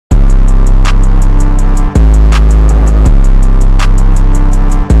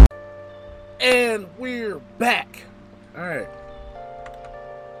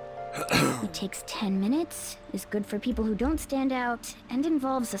takes 10 minutes, is good for people who don't stand out, and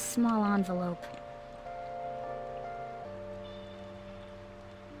involves a small envelope.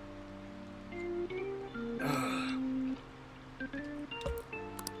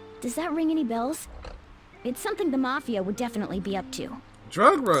 Does that ring any bells? It's something the Mafia would definitely be up to.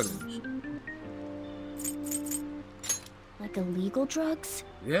 Drug runners. Like illegal drugs?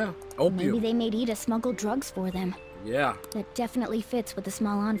 Yeah, opium. Maybe they made Ida smuggle drugs for them. Yeah. That definitely fits with the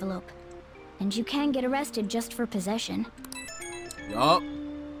small envelope. And you can get arrested just for possession. Yup.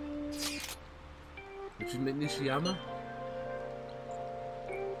 Did you meet Nishiyama?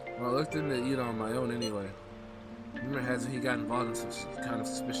 Well, I looked into Ida on my own anyway. Rumor has it he got involved in some kind of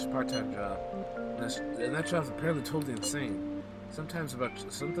suspicious part-time job. And that job's apparently totally insane.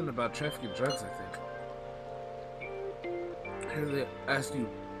 Something about trafficking drugs, I think. I heard they asked you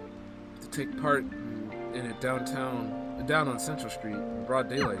to take part in it down on Central Street, in broad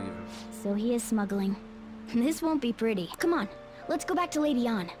daylight even. So he is smuggling. This won't be pretty. Come on, let's go back to Lady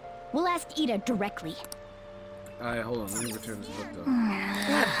An. We'll ask Ida directly. Alright, hold on, let me return this book though.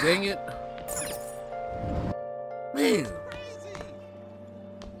 God dang it. Man.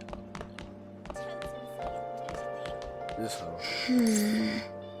 This hoe.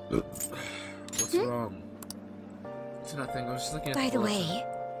 What's wrong? It's nothing. I was just looking at By the way.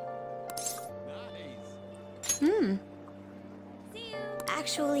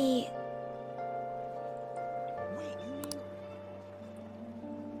 Actually.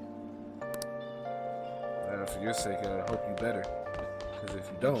 For your sake, I hope you better. Because if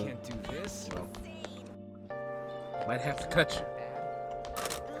you don't, can't do this. Well, might have to cut you.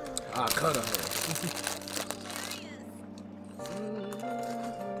 Ah, cut her.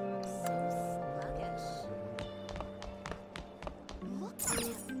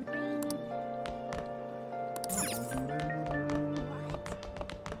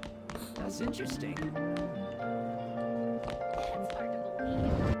 That's interesting. It's hard to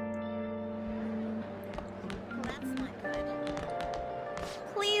believe. That's not good.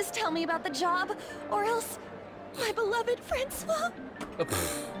 Please tell me about the job, or else my beloved Francois.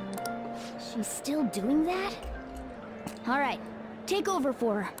 She's still doing that? All right, take over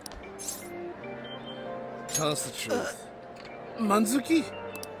for her. Tell us the truth. Manzuki?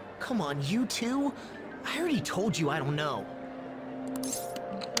 Come on, you two? I already told you I don't know.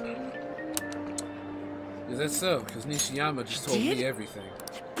 Is that so? Because Nishiyama just told me everything.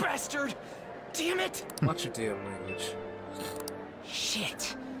 Bastard! Damn it! Watch your damn language.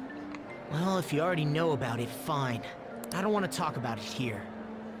 Shit. Well, if you already know about it, fine. I don't want to talk about it here.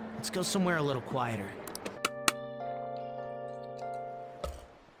 Let's go somewhere a little quieter.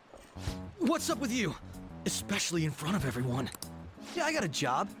 What's up with you? Especially in front of everyone. Yeah, I got a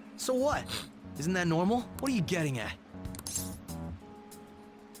job. So what? Isn't that normal? What are you getting at?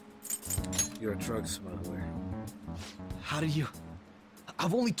 You're a drug smuggler. How did you...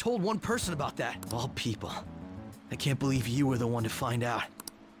 I've only told one person about that. Of all people. I can't believe you were the one to find out.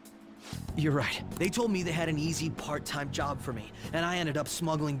 You're right. They told me they had an easy part-time job for me, and I ended up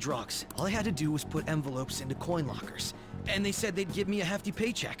smuggling drugs. All I had to do was put envelopes into coin lockers, and they said they'd give me a hefty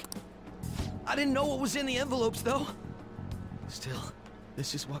paycheck. I didn't know what was in the envelopes, though. Still,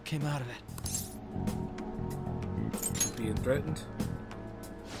 this is what came out of it. Being threatened?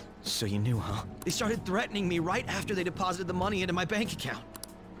 So you knew, huh? They started threatening me right after they deposited the money into my bank account.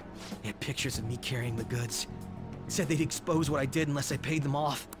 They had pictures of me carrying the goods. Said they'd expose what I did unless I paid them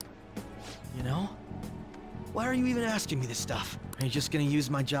off. You know? Why are you even asking me this stuff? Are you just gonna use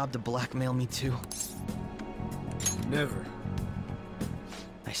my job to blackmail me too? Never.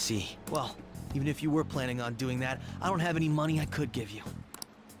 I see. Well, even if you were planning on doing that, I don't have any money I could give you.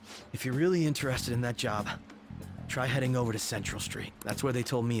 If you're really interested in that job, try heading over to Central Street. That's where they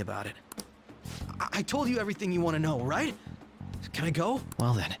told me about it. I told you everything you want to know, right? Can I go?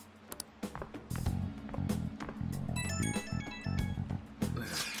 Well then.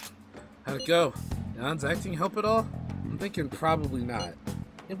 How'd it go? Jan's acting help at all? I'm thinking probably not.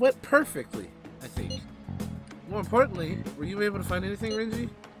 It went perfectly, I think. More importantly, were you able to find anything, Renji?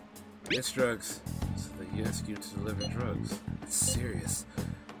 It's drugs. So they ask you to deliver drugs. It's serious.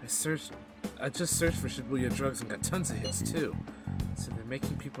 I just searched for Shibuya drugs and got tons of hits too. So they're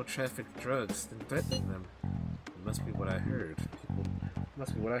making people traffic drugs, then threatening them. It must be what I heard.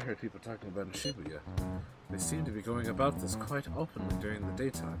 People talking about in Shibuya. They seem to be going about this quite openly during the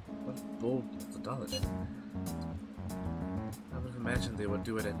daytime. What a bold methodology. I would imagine they would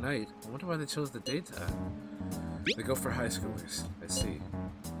do it at night. I wonder why they chose the daytime. They go for high schoolers. I see.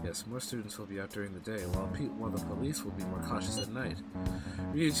 Yes, more students will be out during the day, while the police will be more cautious at night.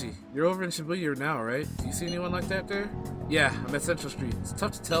 Ryuji, you're over in Shibuya now, right? Do you see anyone like that there? Yeah, I'm at Central Street. It's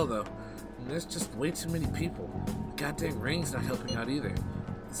tough to tell, though. there's just way too many people. The goddamn rain's not helping out either.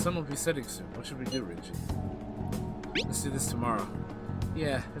 The sun will be setting soon. What should we do, Reggie? Let's do this tomorrow.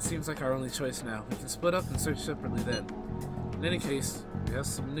 Yeah, it seems like our only choice now. We can split up and search separately then. In any case, we have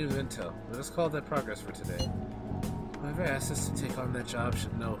some new intel. Let us call that progress for today. Whoever asks us to take on that job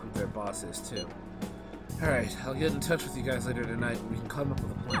should know who their boss is, too. Alright, I'll get in touch with you guys later tonight and we can come up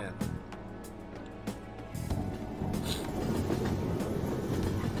with a plan.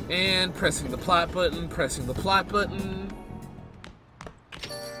 And pressing the plot button, pressing the plot button.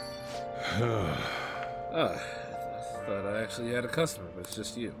 I thought I actually had a customer, but it's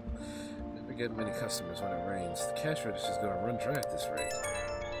just you. Never get many customers when it rains. The cash register's gonna run dry at this rate.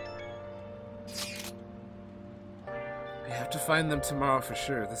 We have to find them tomorrow for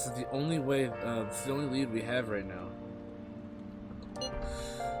sure. This is the only way, this is the only lead we have right now.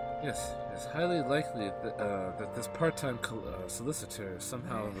 Yes, it's highly likely that this part-time solicitor is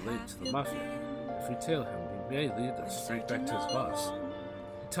somehow related to the Mafia. If we tail him, he may lead us straight back to his boss.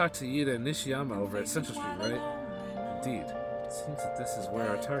 You talked to Ida and Nishiyama over at Central Street, right? Indeed. It seems that this is where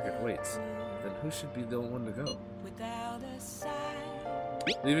our target waits. Then who should be the one to go?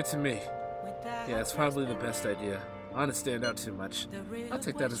 Leave it to me. Yeah, it's probably the best idea. I want to stand out too much. I'll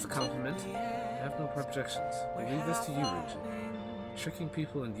take that as a compliment. I have no objections. I leave this to you, Reggie. Tricking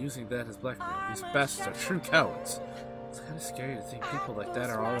people and using that as blackmail. These bastards are true cowards. It's kind of scary to think people like that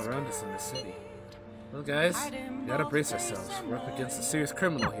are all around us in this city. Well, guys, we gotta brace ourselves. We're up against a serious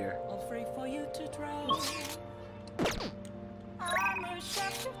criminal here.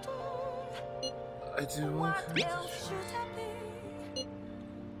 I do want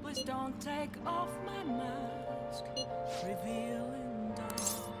to don't take off my mask, revealing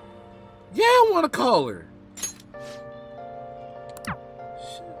dawn. Yeah, I want to call her.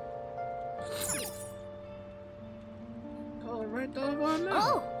 Shit. Call her right doggone now.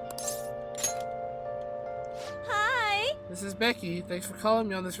 Oh. Hi. This is Becky. Thanks for calling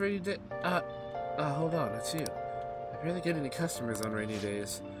me on this rainy day. Hold on, it's you. I barely get any customers on rainy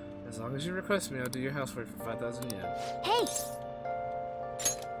days. As long as you request me, I'll do your housework for 5,000 yen. Hey.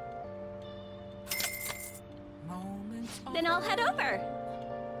 Then I'll head over.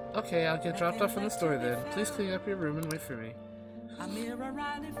 Okay, I'll get dropped off from the store then. Please clean up your room and wait for me.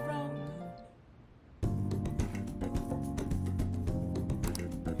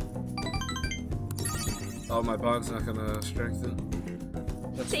 Oh, my bond's not gonna strengthen.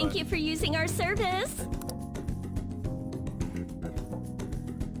 Thank you for using our service.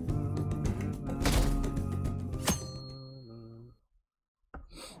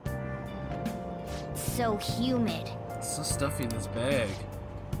 So humid. It's so stuffy in this bag.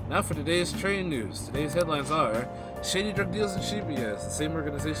 Now for today's train news. Today's headlines are shady drug deals in Shibuya. It's the same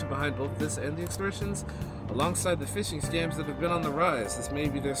organization behind both this and the extortions. Alongside the phishing scams that have been on the rise, this may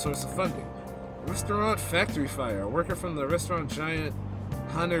be their source of funding. Restaurant factory fire. A worker from the restaurant giant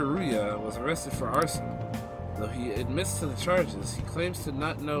Haneruya was arrested for arson. Though he admits to the charges, he claims to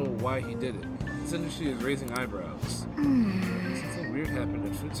not know why he did it. This industry is raising eyebrows. Something weird happened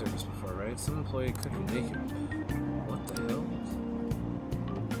in food service before, right? Some employee cooking naked. What the hell?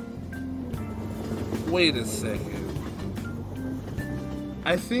 Wait a second.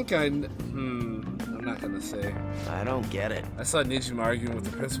 I think I'm not gonna say. I don't get it. I saw Nijima arguing with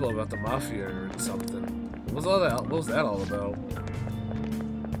the principal about the Mafia or something. What was that all about?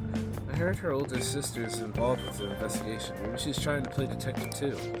 I heard her older sister's involved with the investigation. Maybe she's trying to play detective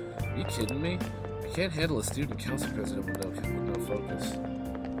too. Are you kidding me? I can't handle a student council president with no focus.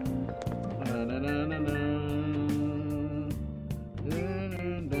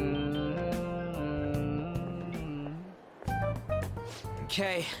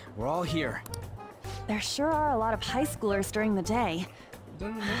 Okay, we're all here. There sure are a lot of high schoolers during the day.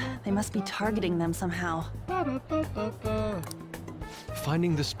 They must be targeting them somehow.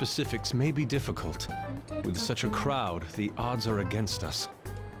 Finding the specifics may be difficult. With such a crowd, the odds are against us.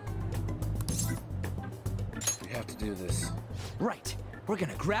 We have to do this. Right. We're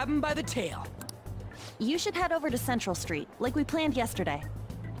gonna grab him by the tail. You should head over to Central Street, like we planned yesterday.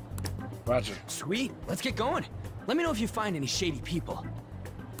 Roger. Sweet. Let's get going. Let me know if you find any shady people.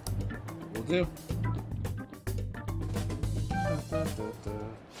 Will do.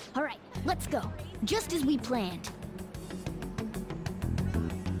 All right, let's go. Just as we planned.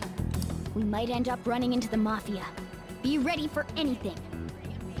 We might end up running into the Mafia. Be ready for anything.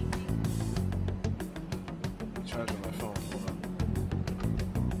 Charging my phone. Hold on.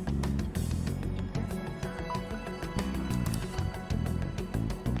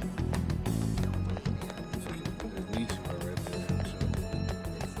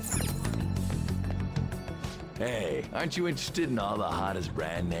 Hey, aren't you interested in all the hottest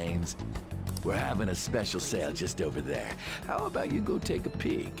brand names? We're having a special sale just over there. How about you go take a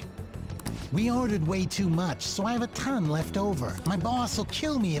peek? We ordered way too much, so I have a ton left over. My boss will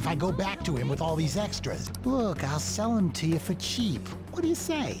kill me if I go back to him with all these extras. Look, I'll sell them to you for cheap. What do you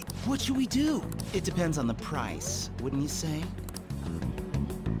say? What should we do? It depends on the price, wouldn't you say?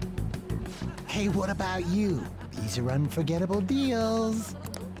 Hey, what about you? These are unforgettable deals.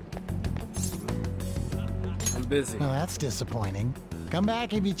 I'm busy. Well, that's disappointing. Come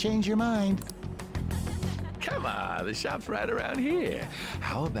back if you change your mind. Come on, the shop's right around here.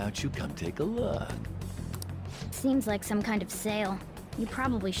 How about you come take a look? Seems like some kind of sale. You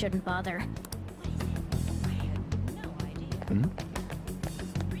probably shouldn't bother. Hmm?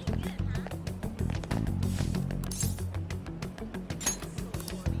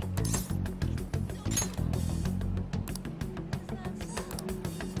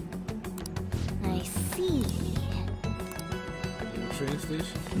 I see. Train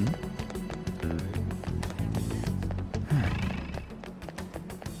station? Hmm?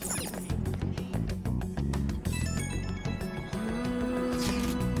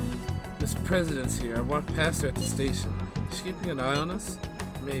 This president's here. I walked past her at the station. Is she keeping an eye on us?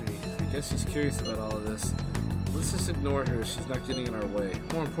 Maybe. I guess she's curious about all of this. Let's just ignore her. She's not getting in our way.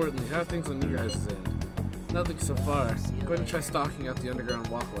 More importantly, how are things on you guys' end? Nothing so far. I'm going to try stalking out the underground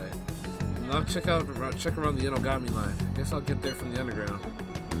walkway. And I'll check around the Inogami line. I guess I'll get there from the underground.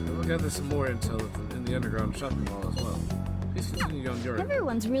 And we'll gather some more intel in the underground shopping mall as well. Please continue on your end.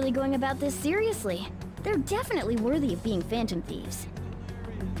 Everyone's really going about this seriously. They're definitely worthy of being phantom thieves.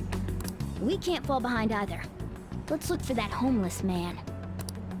 We can't fall behind either. Let's look for that homeless man.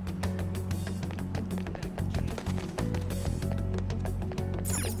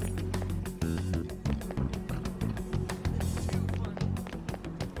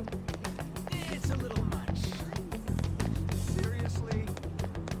 It's a little much. Seriously?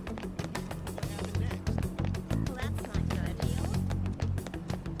 What happened next? Well, that's not good.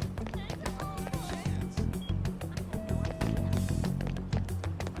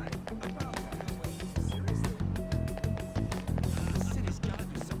 The city's gotta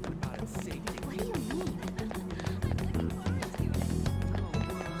do something about its safety. What do you mean?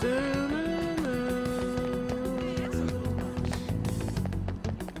 It's a little much.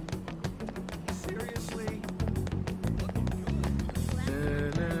 Seriously?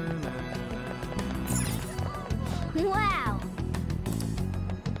 Wow!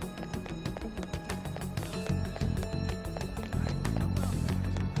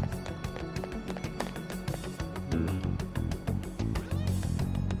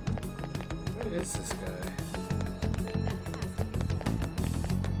 Where is this guy?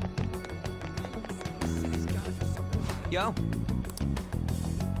 Yo.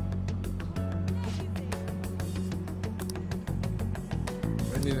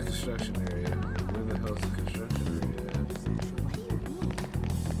 I need a construction area. Where the hell's the construction area at?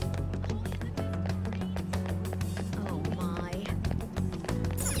 Oh my.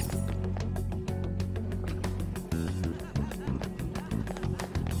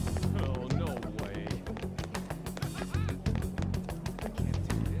 Oh, no way.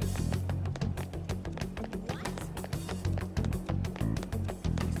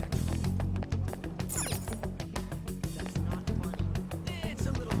 It's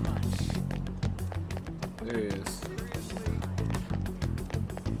a little much. There he is.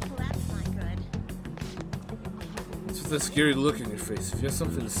 Well, that's not good. What's with that scary look in your face? If you have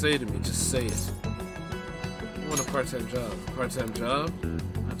something to say to me, just say it. You want a part-time job? Part-time job?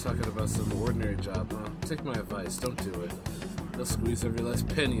 I'm talking about some ordinary job, huh? Take my advice, don't do it. They'll squeeze every last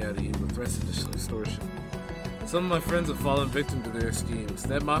penny out of you with threats and extortion. Some of my friends have fallen victim to their schemes.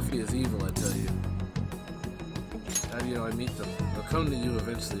 That mafia is evil, I tell you. How do you know I meet them? They'll come to you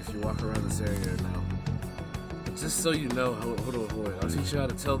eventually if you walk around this area now. Just so you know who to avoid, I'll teach you how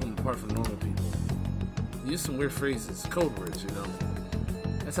to tell them apart from normal people. They use some weird phrases, code words, you know.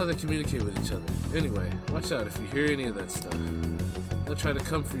 That's how they communicate with each other. Anyway, watch out if you hear any of that stuff. They'll try to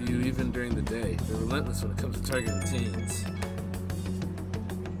come for you even during the day. They're relentless when it comes to targeting teens.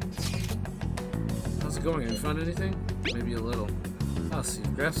 How's it going? Have you found anything? Maybe a little. Ah, so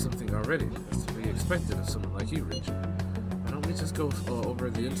you've grasped something already. That's to be expected of someone like you, Richard. Why don't we just go over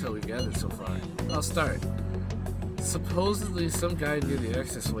the intel we've gathered so far? I'll start. Supposedly, some guy near the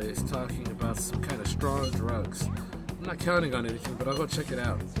accessway is talking about some kind of strong drugs. I'm not counting on anything, but I'll go check it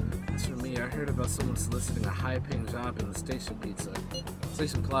out. As for me, I heard about someone soliciting a high-paying job in the Station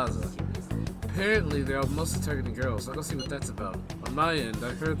Plaza. Apparently, they're mostly targeting girls. I'll go see what that's about. On my end,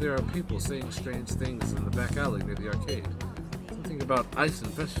 I heard there are people saying strange things in the back alley near the arcade. Something about ice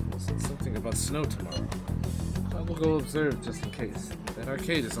and vegetables, and something about snow tomorrow. I will go observe just in case. That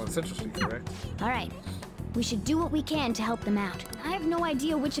arcade is on Central Street, correct? Alright. We should do what we can to help them out. I have no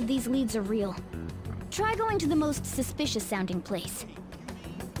idea which of these leads are real. Try going to the most suspicious sounding place.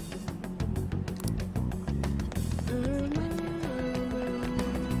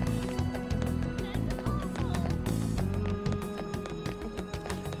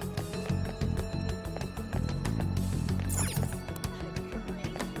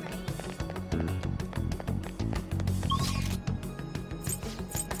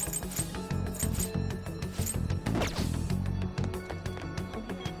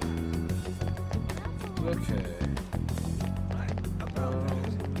 Okay.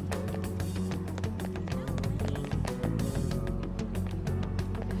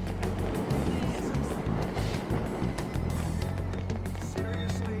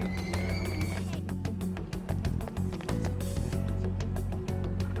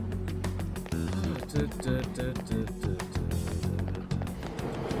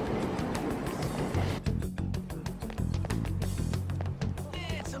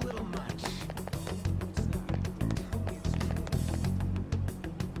 It's a little much.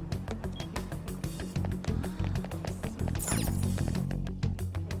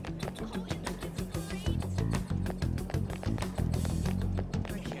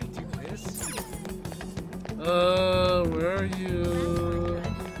 I can't do this. Where are you?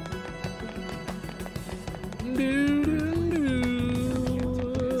 Doo, doo, doo.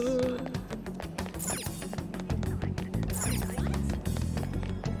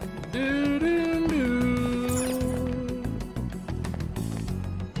 Doo, doo, doo.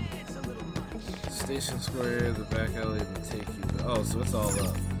 It's a little much. Station Square, the back alley will take you. Oh, so it's all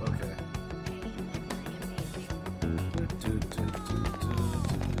up. Okay.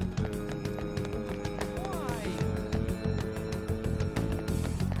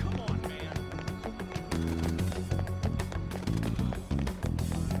 Come on, man.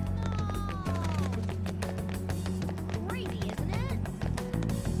 Crazy, isn't it?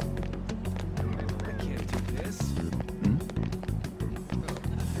 I can't do this.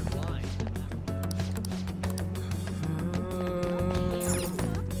 You're blind.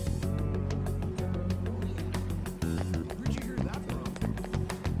 Where'd you hear that from?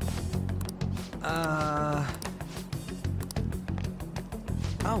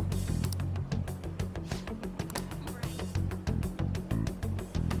 Oh.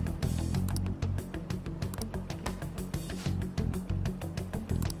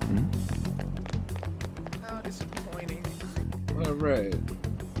 How disappointing. All right.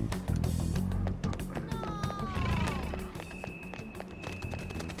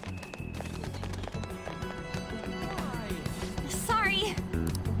 Sorry.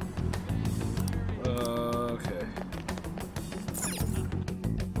 Okay.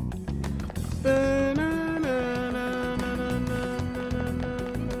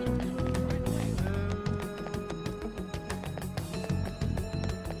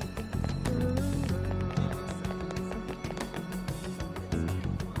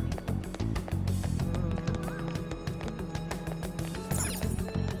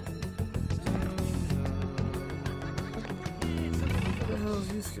 What the hell is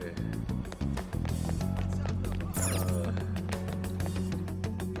this guy?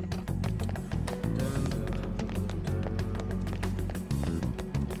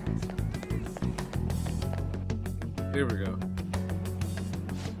 Here we go.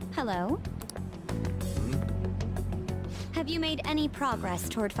 Hello? Have you made any progress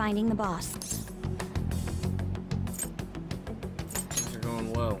toward finding the boss? Things are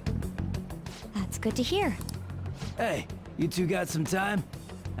going well. That's good to hear. Hey, you two got some time?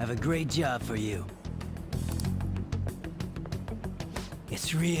 I have a great job for you.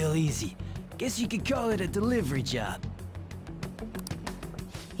 It's real easy. Guess you could call it a delivery job.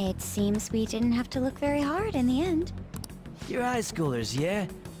 It seems we didn't have to look very hard in the end. You're high schoolers, yeah?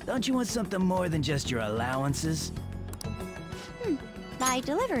 Don't you want something more than just your allowances? By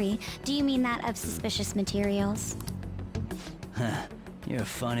delivery, do you mean that of suspicious materials? Huh, you're a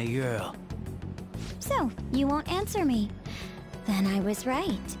funny girl. So, you won't answer me. Then I was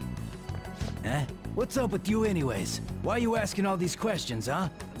right. Huh? What's up with you anyways? Why are you asking all these questions, huh?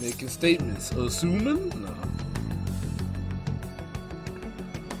 Making statements. Assuming? No.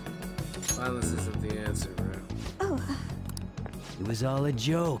 Violence isn't the answer, bro. Oh, It was all a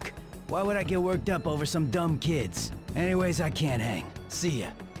joke. Why would I get worked up over some dumb kids? Anyways, I can't hang. See ya.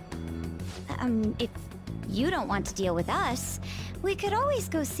 if you don't want to deal with us, we could always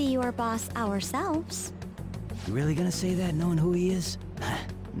go see your boss ourselves. You really gonna say that knowing who he is?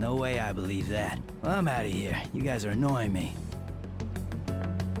 No way I believe that. Well, I'm out of here. You guys are annoying me.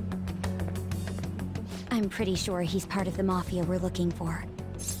 I'm pretty sure he's part of the Mafia we're looking for.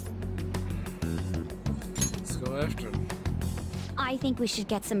 Let's go after him. I think we should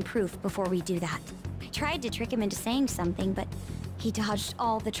get some proof before we do that. I tried to trick him into saying something, but he dodged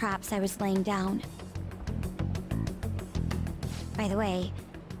all the traps I was laying down. By the way,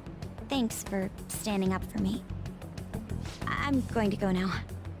 thanks for standing up for me. I'm going to go now.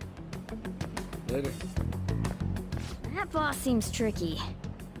 Later. That boss seems tricky.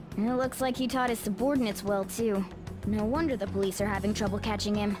 It looks like he taught his subordinates well, too. No wonder the police are having trouble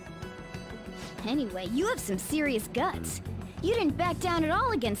catching him. Anyway, you have some serious guts. You didn't back down at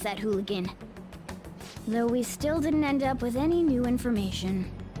all against that hooligan. Though we still didn't end up with any new information.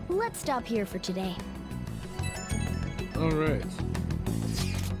 Let's stop here for today. Alright.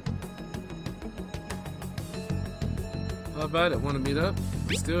 How about it? Want to meet up?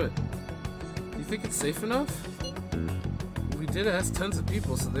 Let's do it. Do you think it's safe enough? We did ask tons of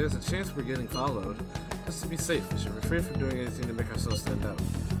people, so there's a chance we're getting followed. Just to be safe, we should refrain from doing anything to make ourselves stand out.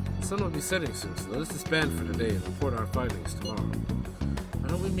 The sun will be setting soon, so let us disband for today and report our findings tomorrow. Why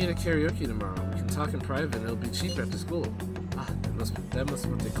don't we meet at karaoke tomorrow? We can talk in private and it'll be cheap after school. Ah, that must be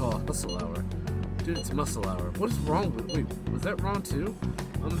what they call hustle hour. Dude, it's muscle hour. What is wrong with... Wait, was that wrong too?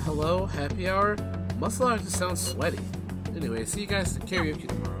 Hello? Happy hour? Muscle hour just sounds sweaty. Anyway, see you guys at karaoke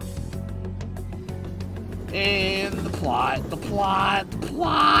tomorrow. And the plot.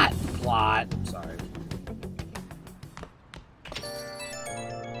 Sorry.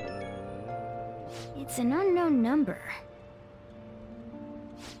 It's an unknown number.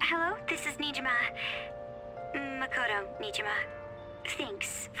 Hello, this is Nijima. Makoto Nijima.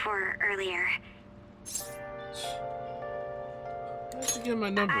 Thanks for earlier. How'd you get my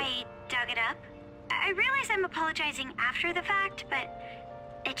number? I dug it up. I realize I'm apologizing after the fact, but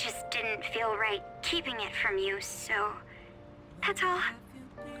it just didn't feel right keeping it from you, so that's all.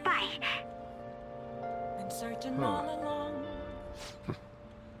 Bye.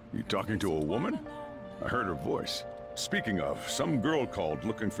 You talking to a woman? I heard her voice. Speaking of, some girl called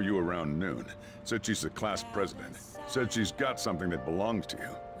looking for you around noon. Said she's the class president. Said she's got something that belongs to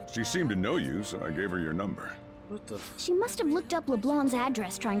you. She seemed to know you, so I gave her your number. What the She must have looked up LeBlanc's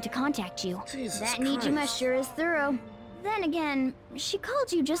address trying to contact you. Jesus That Christ. Nijima sure is thorough. Then again, she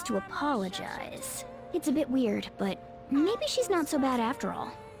called you just to apologize. It's a bit weird, but maybe she's not so bad after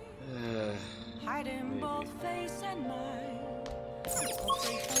all. Maybe.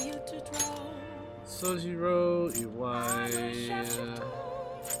 Sojiro, Iwai...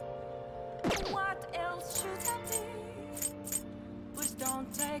 What else should I be? Please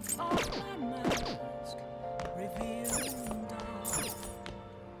don't take off my mask. Revealing dark.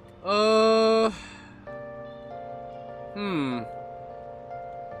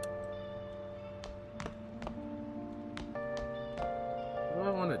 What do I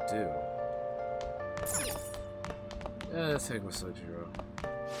want to do? Yeah, let's hang with Sojiro.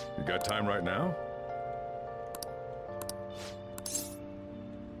 You got time right now?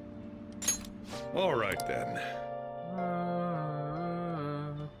 All right then.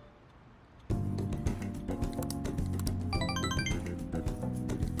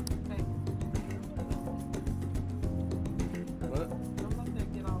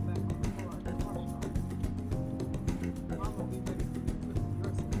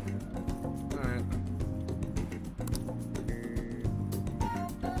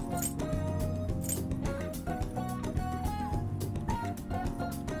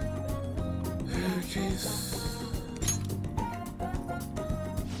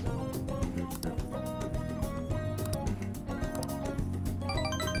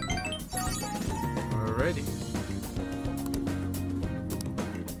 Alrighty.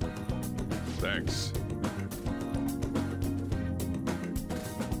 Thanks.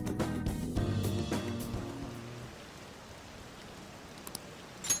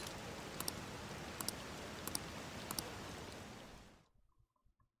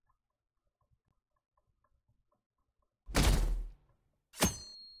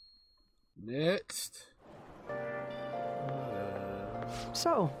 Next.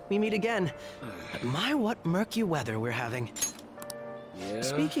 So, we meet again. My, what murky weather we're having. Yeah.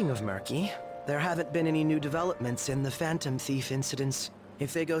 Speaking of murky, there haven't been any new developments in the Phantom Thief incidents.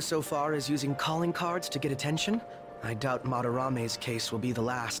 If they go so far as using calling cards to get attention, I doubt Madarame's case will be the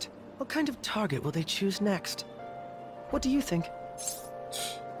last. What kind of target will they choose next? What do you think?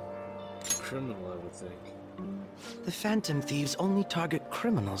 Criminal, I would think. The Phantom Thieves only target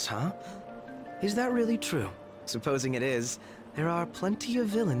criminals, huh? Is that really true? Supposing it is, there are plenty of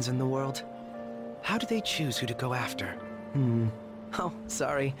villains in the world. How do they choose who to go after? Oh,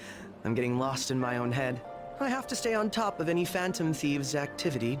 sorry. I'm getting lost in my own head. I have to stay on top of any Phantom Thieves'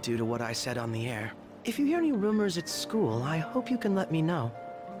 activity due to what I said on the air. If you hear any rumors at school, I hope you can let me know.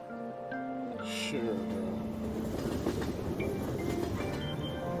 Sure, bro.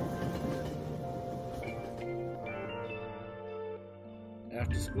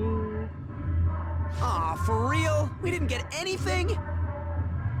 After school. Aw, for real? We didn't get anything?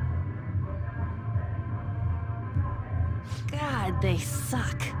 God, they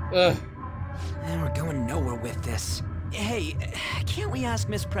suck. Ugh. And we're going nowhere with this. Hey, can't we ask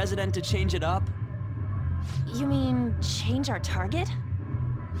Miss President to change it up? You mean change our target?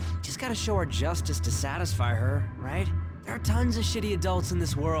 Just gotta show our justice to satisfy her, right? There are tons of shitty adults in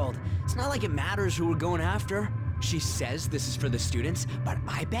this world. It's not like it matters who we're going after. She says this is for the students, but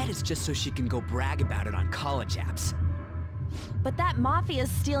I bet it's just so she can go brag about it on college apps. But that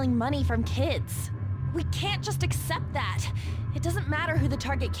mafia's stealing money from kids. We can't just accept that. It doesn't matter who the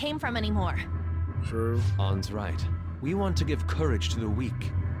target came from anymore. True. An's right. We want to give courage to the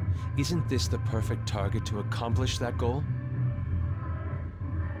weak. Isn't this the perfect target to accomplish that goal?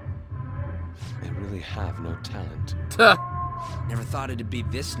 They really have no talent. Never thought it'd be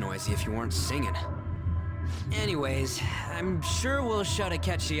this noisy if you weren't singing. Anyways, I'm sure we'll shut to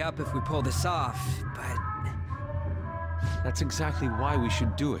catch you up if we pull this off, but... That's exactly why we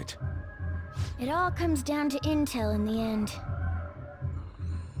should do it. It all comes down to intel in the end.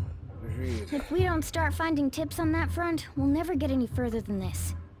 Agreed. If we don't start finding tips on that front, we'll never get any further than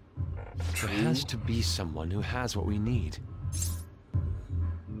this. There has to be someone who has what we need.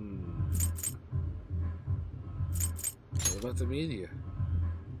 What about the media?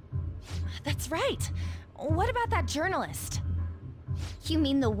 That's right. What about that journalist? You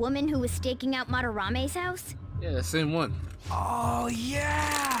mean the woman who was staking out Matarame's house? Yeah, the same one. Oh,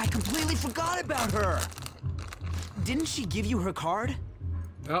 yeah! I completely forgot about her! Didn't she give you her card?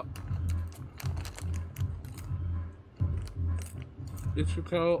 Yep.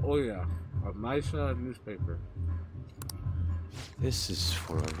 Ichiko Oya of Maisha newspaper. This is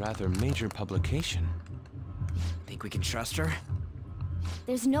for a rather major publication. Think we can trust her?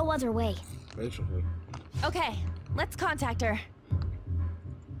 There's no other way. Basically. Okay, let's contact her.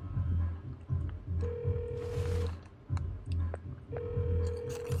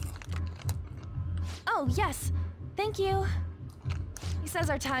 Oh, yes. Thank you. He says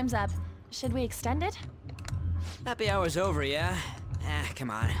our time's up. Should we extend it? Happy hour's over, yeah? Come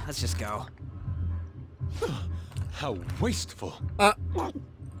on, let's just go. How wasteful.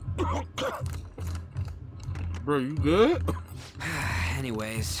 Bro, you good?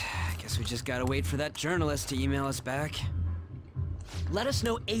 Anyways, I guess we just gotta wait for that journalist to email us back. Let us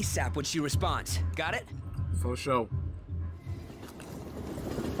know ASAP when she responds. Got it? For sure.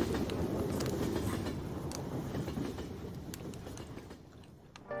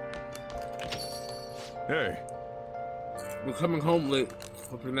 Hey. We're coming home late.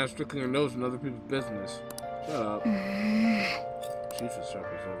 Hope you're not sticking your nose in other people's business. Shut up. Chief is sharp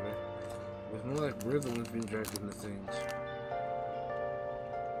as ever. It's more like we're the ones being dragged into things.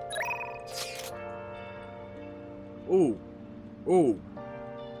 Ooh. Ooh.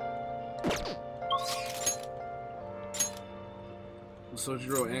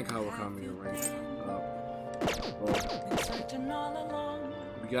 Sojiro and Kawakami are ranked up.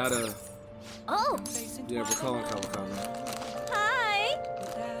 We gotta... Oh! Yeah, we're calling Kawakami. Hi!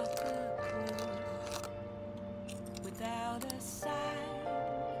 Without a sign,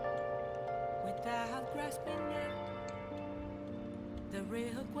 without grasping it, the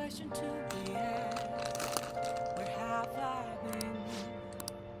real question to be asked, where have I been?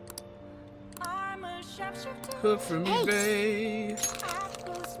 I'm a sharpshooter. Cook for me, babe.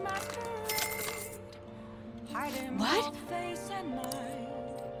 What? Face and mind,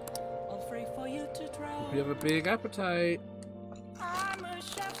 all free for you to draw. Hope you have a big appetite. I'm a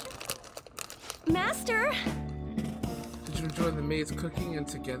sharpshooter. Master! Did you enjoy the maid's cooking and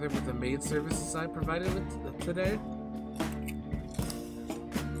together with the maid services I provided with today?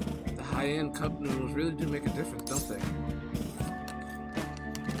 The high-end cup noodles really do make a difference, don't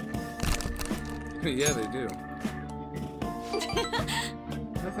they? Yeah, they do.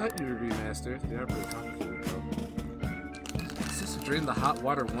 I thought you would agree, Master. They are pretty complicated, though. Just to drain the hot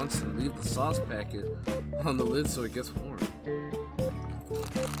water once and leave the sauce packet on the lid so it gets warm.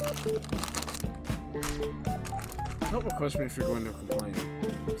 Don't request me if you're going to complain.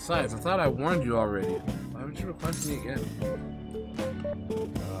 Besides, I thought I warned you already. Why would you request me again?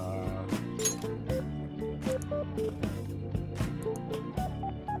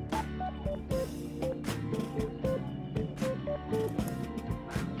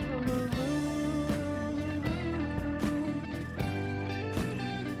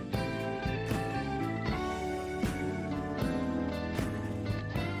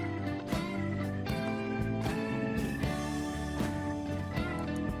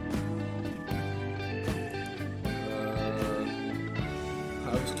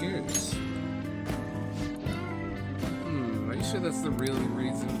 I was curious. Are you sure that's the really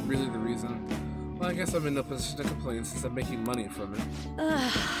the reason? Well, I guess I'm in no position to complain since I'm making money from it.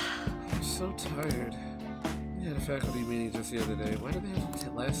 I'm so tired. We had a faculty meeting just the other day. Why did they have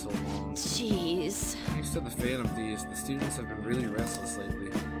to last so long? Jeez. Thanks to the Phantom Thieves, the students have been really restless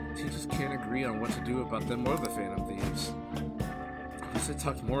lately. Teachers can't agree on what to do about them or the Phantom Thieves. I wish they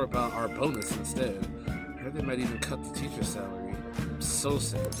talked more about our bonus instead. I heard they might even cut the teacher's salary. I'm so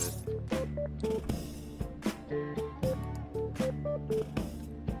sick of it.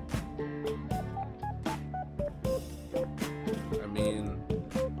 I mean,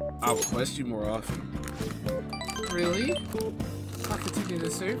 I'll request you more often. Really? I'll continue to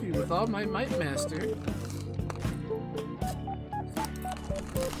serve you with all my might, Master.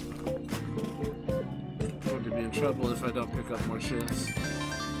 I'm going to be in trouble if I don't pick up more shifts.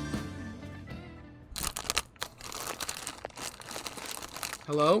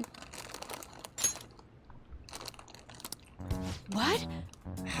 Hello? What?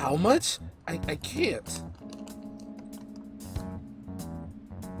 How much? I can't.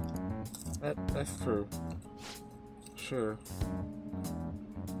 That's true. Sure.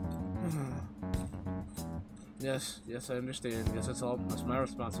 Yes, I understand. Yes, it's my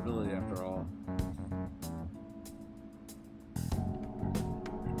responsibility after all.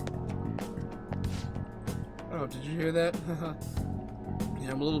 Oh, did you hear that?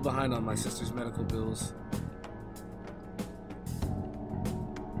 Yeah, I'm a little behind on my sister's medical bills.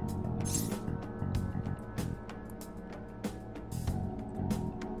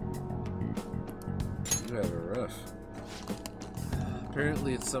 You have it rough.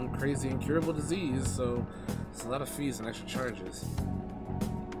 Apparently it's some crazy incurable disease, so it's a lot of fees and extra charges.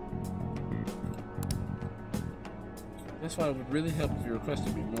 That's why it would really help if you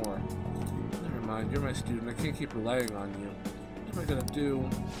requested me more. Never mind, you're my student. I can't keep relying on you. What am I gonna do?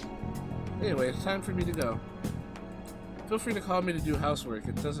 Anyway, it's time for me to go. Feel free to call me to do housework.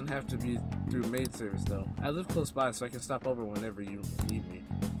 It doesn't have to be through maid service, though. I live close by, so I can stop over whenever you need me.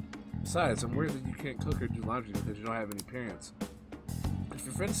 Besides, I'm worried that you can't cook or do laundry because you don't have any parents. If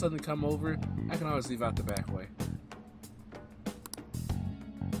your friends suddenly come over, I can always leave out the back way.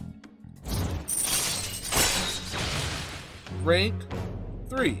 Rank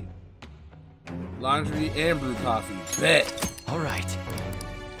 3. Laundry and brew coffee. Bet. All right.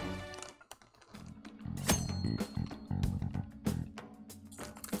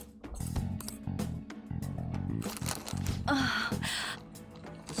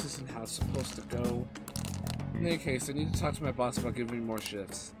 This isn't how it's supposed to go. In any case, I need to talk to my boss about giving me more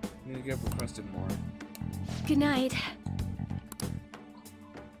shifts. I need to get requested more. Good night.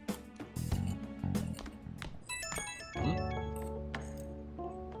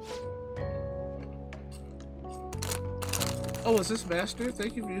 Oh, is this Master?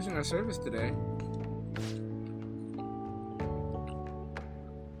 Thank you for using our service today.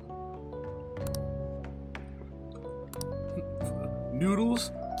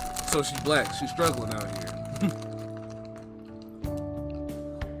 Noodles? So she's black. She's struggling out here.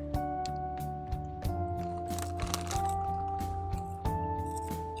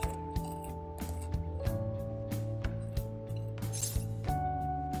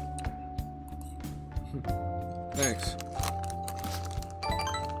 Thanks.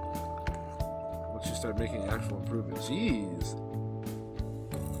 Once you start making actual improvement. Jeez.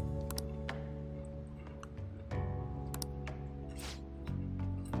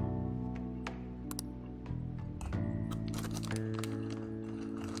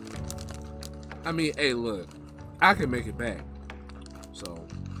 I mean, hey, look, I can make it back. So,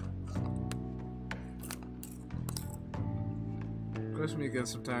 catch me again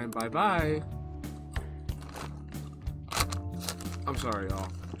sometime. Bye-bye. I'm sorry, y'all.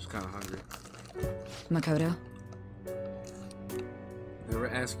 I'm just kind of hungry. Makoto? They were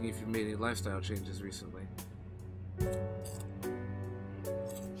asking if you made any lifestyle changes recently.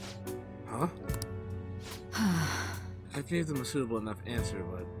 Huh? I gave them a suitable enough answer,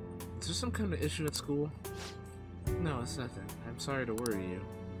 but is there some kind of issue at school? No, it's nothing. I'm sorry to worry you.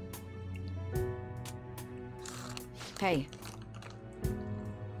 Hey.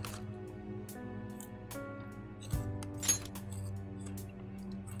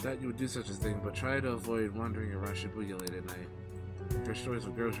 Thought you would do such a thing, but try to avoid wandering around Shibuya late at night. Their stories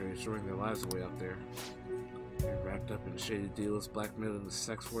of groceries throwing their lives away out there. You're wrapped up in shady deals, blackmail, and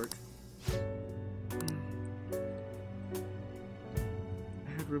sex work. I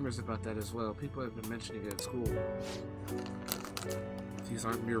heard rumors about that as well. People have been mentioning it at school. These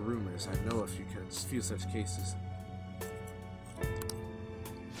aren't mere rumors. I know a few such cases.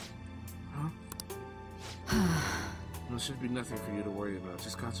 Huh? I'm should be nothing for you to worry about.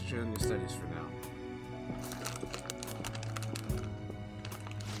 Just concentrate on your studies for now.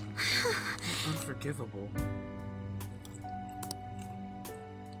 Unforgivable.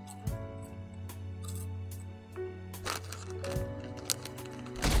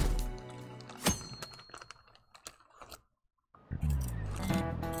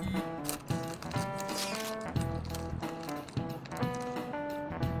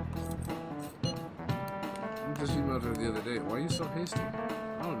 I just emailed her the other day. Why are you so hasty?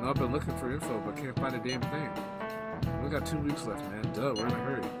 I don't know. I've been looking for info, but can't find a damn thing. We got 2 weeks left, man. Duh, we're in a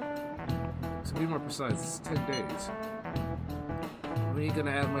hurry. To be more precise, it's 10 days. We ain't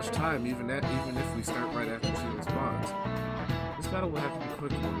gonna have much time, even if we start right after she responds. This battle will have to be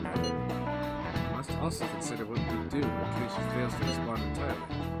quick one night. We must also consider what we do in case she fails to respond entirely.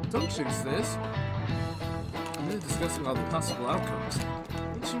 Don't jinx this! I'm really discussing all the possible outcomes.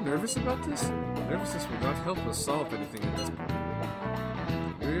 Aren't you nervous about this? Nervousness will not help us solve anything at this point.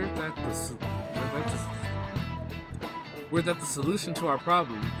 We're that the solution to our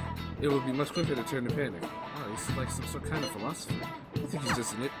problem, it would be much quicker to turn to panic. Oh, he's like some sort kind of philosopher. I think he's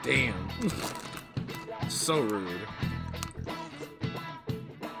just an it. Damn. So rude.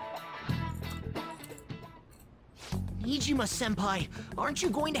 Nijima-senpai, aren't you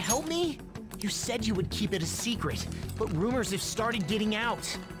going to help me? You said you would keep it a secret, but rumors have started getting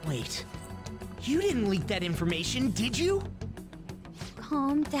out. Wait, you didn't leak that information, did you?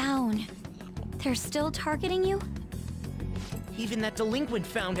 Calm down. They're still targeting you? Even that delinquent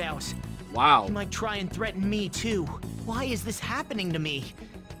found out. Wow. He might try and threaten me too. Why is this happening to me?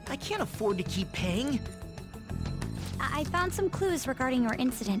 I can't afford to keep paying. I found some clues regarding your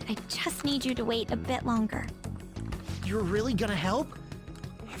incident. I just need you to wait a bit longer. You're really gonna help?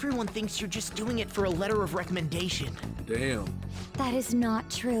 Everyone thinks you're just doing it for a letter of recommendation. Damn. That is not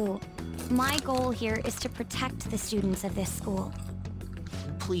true. My goal here is to protect the students of this school.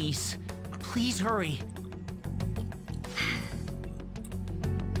 Please, please hurry.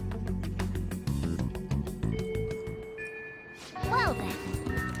 Well then.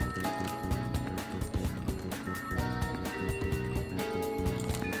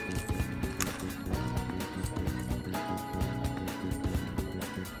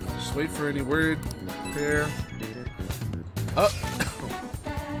 Just wait for any word. Prepare. Up.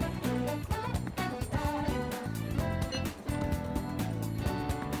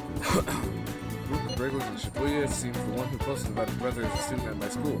 Group of regulars in Shibuya seems the one who posted about his brother as a student at my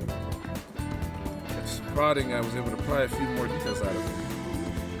school. After some prodding, I was able to pry a few more details out of him.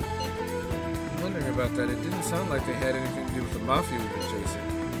 I'm wondering about that. It didn't sound like they had anything to do with the mafia we've been chasing.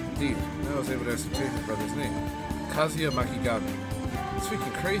 Indeed, now I was able to ascertain his brother's name. Kazuya Makigami. It's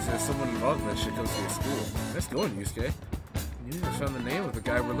freaking crazy that someone involved in that shit goes to your school. Nice going, Yusuke. You even found the name of the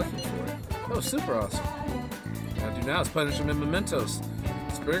guy we're looking for. That was super awesome. What I'll do now is punish him in mementos.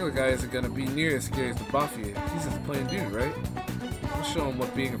 This burglar guy isn't gonna be near as scary as the mafia. He's just a plain dude, right? I'll show him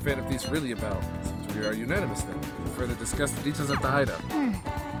what being a fan of thieves really about. Since we are unanimous then. We'll further discuss the details at the hideout.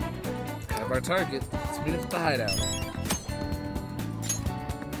 Have our target. Let's meet at the hideout.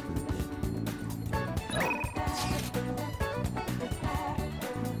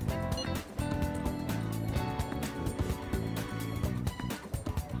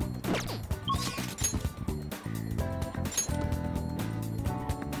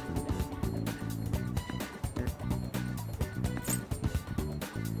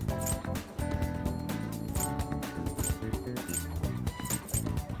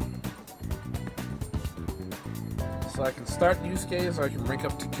 So I can start Yusuke's or I can rank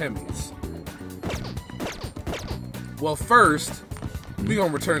up to Kemi's. Well, first, we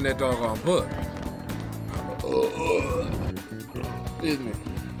gonna return that doggone book. Excuse me.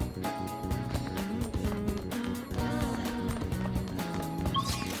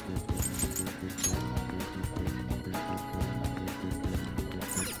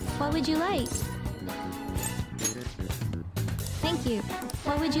 What would you like? Thank you.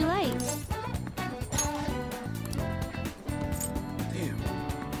 What would you like?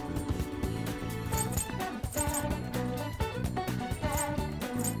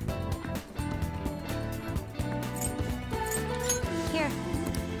 Here.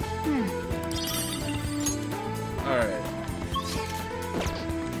 Alright.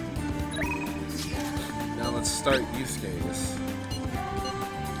 Now let's start Yusuke's.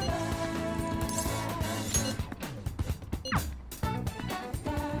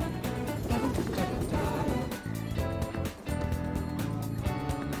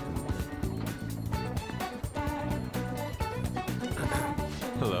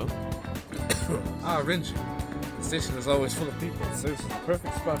 Hello? Ah, Renji. The station is always full of people. It serves as the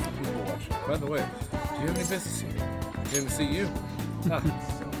perfect spot for people watching. By the way, do you have any business here? came to see you. Ah,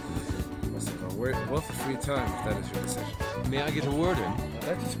 must have a wealth of free time if that is your decision. May I get a word in? I'd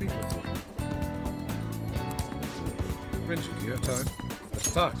like to speak with you. Renji, do you have time?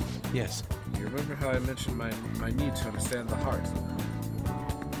 Let's talk. Yes. You remember how I mentioned my need to understand the heart?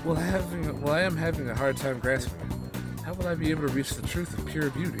 Well, I am having a hard time grasping it. How will I be able to reach the truth of pure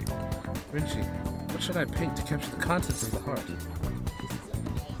beauty? Renji, what should I paint to capture the contents of the heart?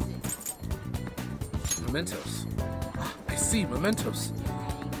 Mementos. Ah, I see, mementos.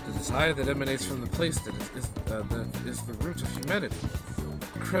 The desire that emanates from the place that is the root of humanity.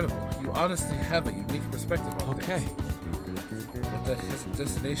 Incredible. You honestly have a unique perspective on things. With that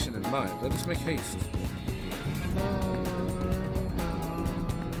destination in mind, let us make haste.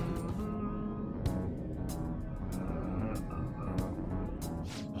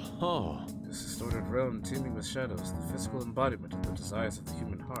 Oh. This distorted realm teeming with shadows, the physical embodiment of the desires of the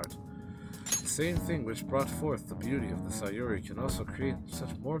human heart. The same thing which brought forth the beauty of the Sayuri can also create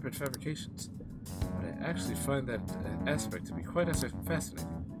such morbid fabrications. But I actually find that aspect to be quite as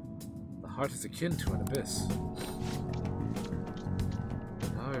fascinating. The heart is akin to an abyss.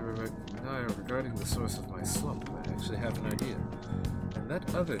 Now, regarding the source of my slump, I actually have an idea. In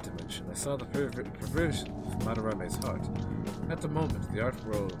that other dimension, I saw the perversion of Madarame's heart. At the moment, the art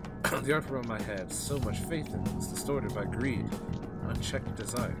realm I had so much faith in was distorted by greed and unchecked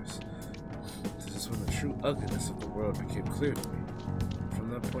desires. This is when the true ugliness of the world became clear to me. From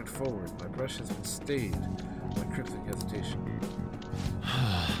that point forward, my brush has been stayed by crippling hesitation.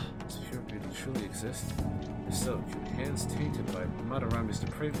 Does pure beauty truly exist? If so, can hands tainted by Madarame's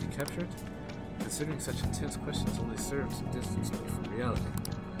depravity capture it? Considering such intense questions only served to distance me from reality.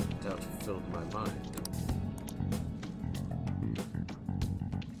 Doubt filled my mind.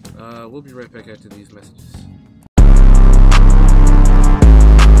 We'll be right back after these messages.